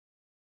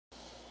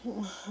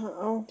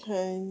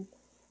Okay,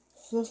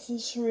 Sister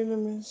Sharita,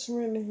 Miss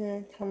Sharita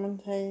here,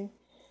 commentating,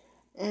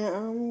 and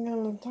I'm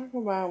gonna talk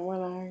about what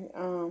I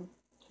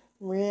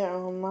read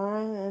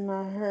online and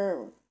I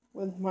heard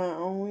with my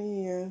own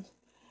ears.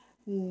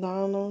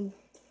 Donald,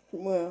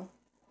 well,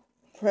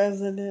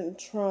 President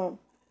Trump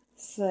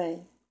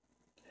say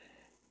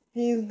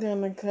he's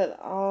gonna cut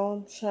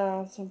all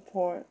child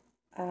support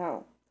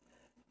out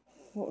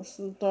for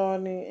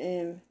starting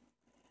in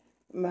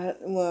by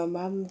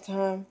the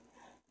time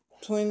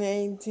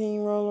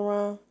 2018 roll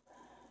around.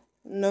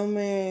 No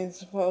man is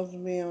supposed to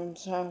be on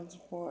child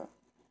support.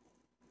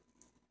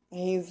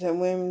 He said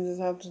women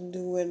just have to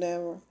do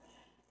whatever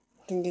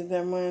to get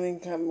their money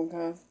cut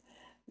because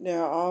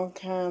there are all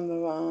kinds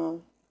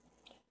of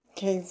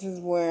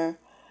cases where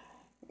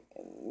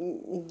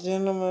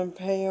gentlemen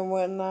pay or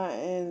whatnot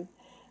and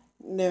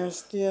they're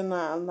still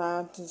not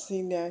allowed to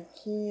see their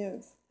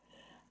kids.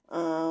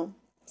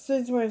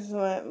 Situations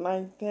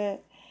like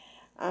that,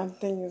 I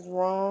think is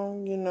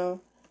wrong.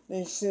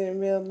 They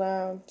shouldn't be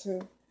allowed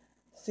to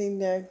see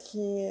their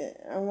kid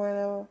or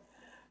whatever.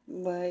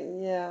 But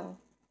yeah,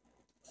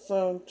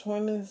 so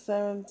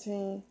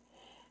 2017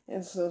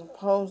 is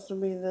supposed to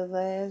be the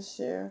last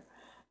year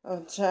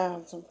of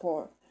child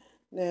support.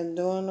 They're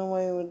doing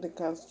away with it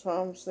because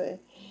Trump said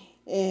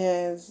it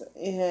has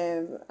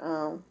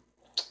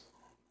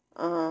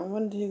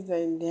what did he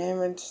say,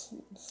 damaged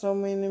so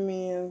many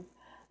men's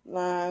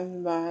lives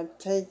by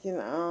taking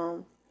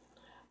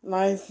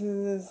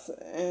licenses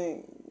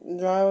and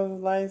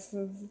driver's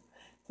licenses,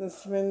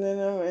 suspending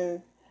them,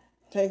 and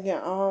taking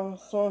all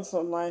sorts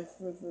of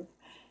licenses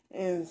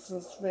and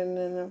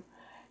suspending them.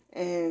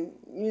 And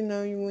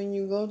when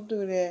you go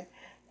through that,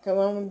 because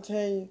I'm going to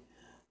tell you,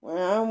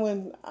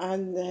 I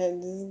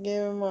had just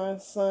given my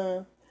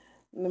son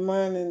the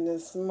money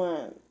this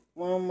month,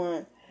 1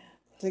 month,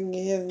 to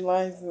get his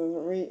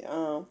license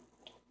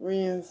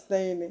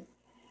reinstated.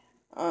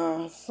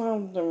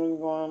 Something was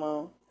going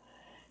on.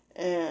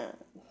 And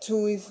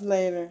 2 weeks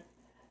later,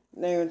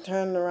 they were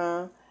turned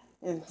around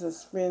and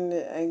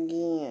suspended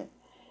again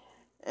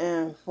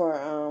and for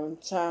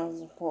child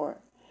support.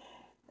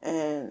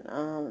 And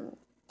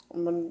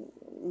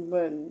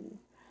but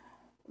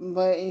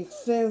but it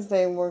says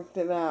they worked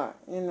it out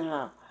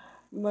anyhow.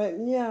 But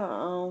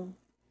yeah,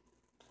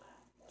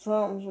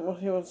 Trump,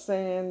 he was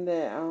saying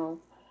that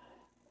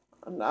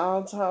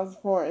all child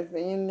support is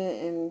ending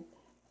in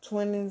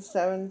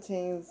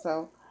 2017.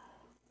 So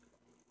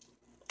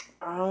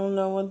I don't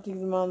know what these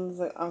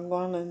mothers are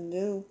gonna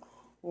do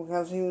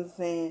because he was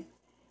saying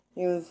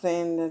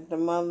that the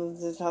mothers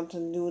just have to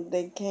do what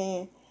they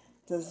can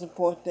to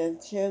support their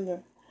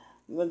children,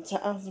 but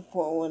child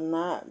support will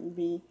not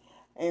be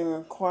a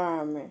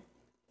requirement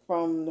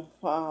from the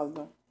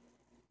father.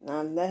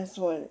 Now that's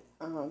what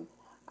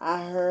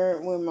I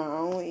heard with my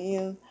own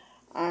ears.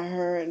 I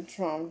heard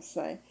Trump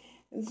say.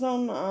 It's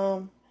on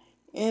the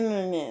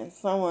internet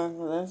somewhere,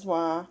 'cause that's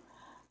why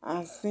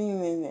I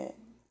seen it at.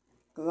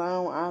 'Cause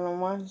I don't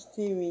watch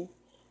TV,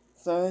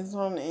 so it's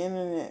on the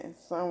internet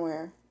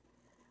somewhere.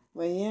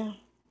 But yeah,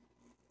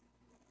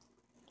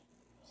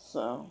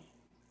 so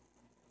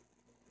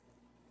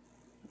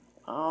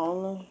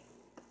all the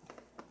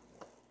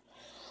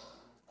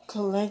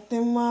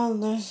collecting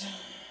mothers,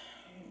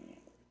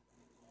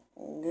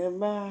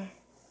 goodbye,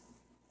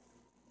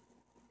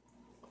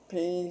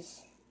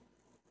 peace.